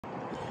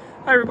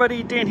Hi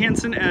everybody, Dan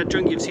Hansen at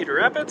Junkie of Cedar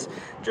Rapids.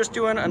 Just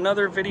doing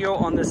another video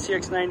on the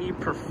CX-90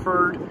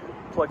 Preferred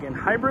plug-in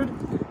hybrid.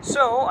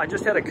 So I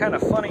just had a kind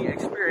of funny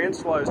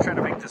experience while I was trying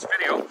to make this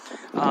video.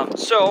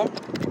 So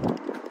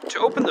to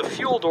open the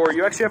fuel door,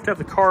 you actually have to have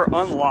the car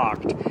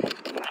unlocked. And then you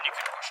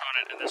can push on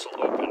it and this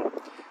will open.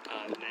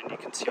 And you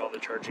can see all the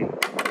charging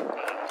symbols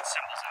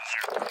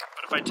in there.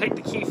 But if I take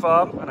the key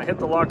fob and I hit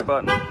the lock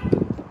button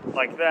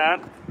like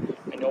that,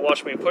 and you'll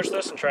watch me push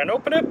this and try and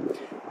open it,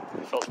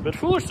 I felt a bit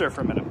foolish there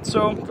for a minute. So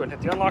go ahead and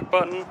hit the unlock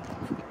button.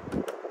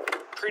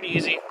 Pretty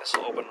easy, this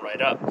will open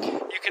right up.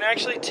 You can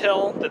actually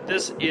tell that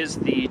this is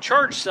the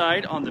charge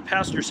side on the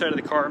passenger side of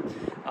the car.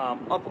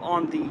 Up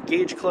on the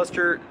gauge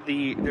cluster,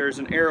 there's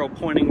an arrow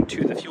pointing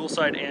to the fuel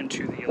side and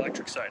to the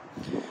electric side.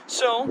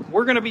 So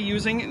we're going to be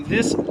using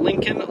this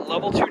Lincoln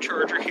Level 2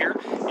 charger here.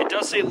 It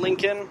does say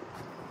Lincoln,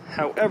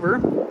 however,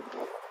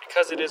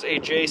 because it is a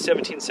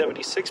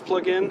J1776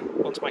 plug-in,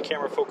 once my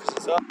camera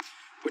focuses up,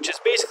 which is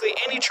basically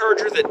any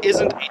charger that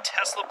isn't a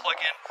Tesla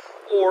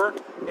plug-in or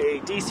a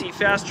DC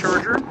fast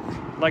charger,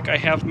 like I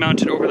have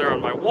mounted over there on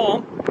my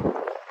wall,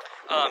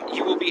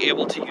 you will be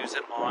able to use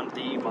it on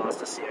the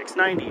Mazda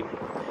CX-90.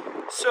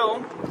 So,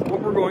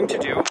 what we're going to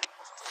do,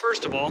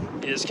 first of all,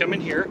 is come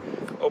in here,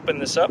 open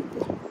this up,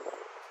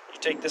 you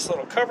take this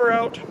little cover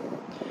out,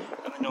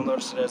 and then you'll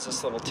notice it has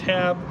this little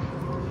tab,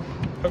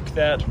 hook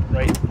that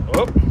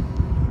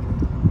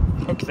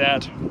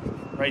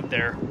right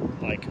there,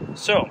 like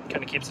so.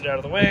 Kind of keeps it out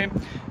of the way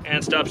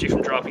and stops you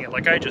from dropping it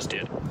like I just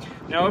did.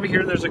 Now over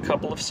here there's a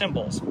couple of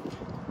symbols.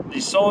 The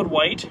solid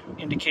white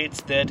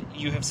indicates that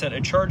you have set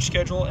a charge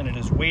schedule and it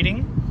is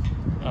waiting.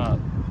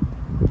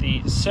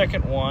 The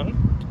second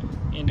one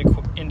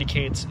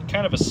indicates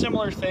kind of a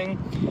similar thing,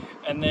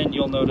 and then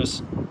you'll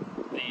notice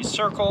the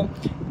circle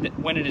that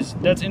when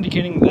that's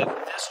indicating that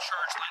this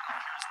charge light over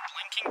here is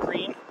blinking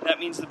green. That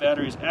means the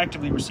battery is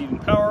actively receiving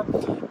power,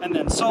 and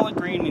then solid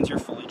green means you're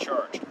fully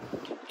charged.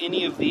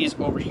 Any of these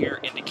over here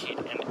indicate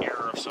an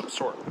error of some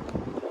sort.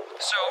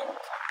 So we're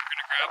going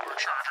to grab our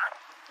charger,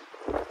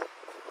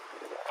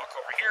 walk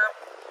over here,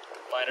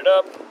 line it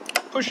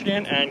up, push it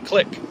in, and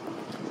click.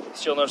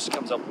 So you'll notice it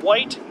comes up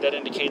white. That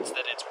indicates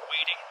that it's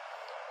waiting.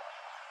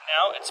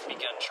 Now it's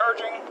begun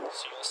charging,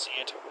 so you'll see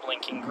it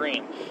blinking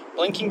green.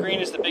 Blinking green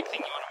is the big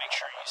thing you want to make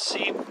sure you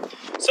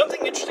see.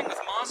 Something interesting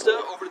with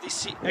Mazda over the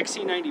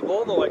XC90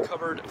 Volvo I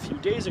covered a few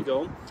days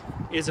ago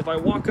is if I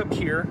walk up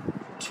here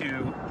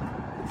to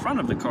front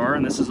of the car,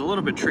 and this is a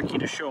little bit tricky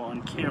to show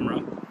on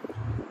camera,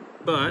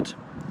 but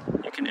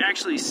you can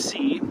actually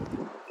see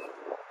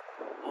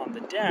on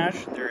the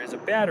dash there is a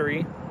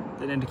battery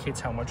that indicates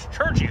how much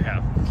charge you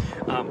have.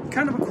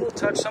 Kind of a cool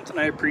touch, something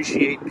I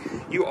appreciate.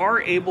 You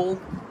are able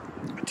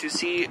to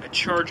see a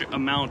charge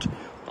amount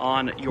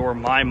on your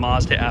My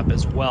Mazda app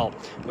as well,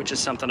 which is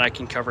something I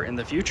can cover in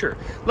the future.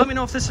 Let me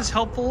know if this is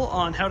helpful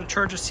on how to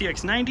charge a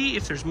CX-90.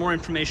 If there's more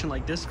information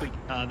like this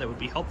that would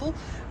be helpful.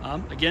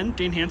 Again,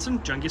 Dane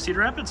Hansen, Junkie of Cedar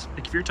Rapids.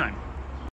 Thank you for your time.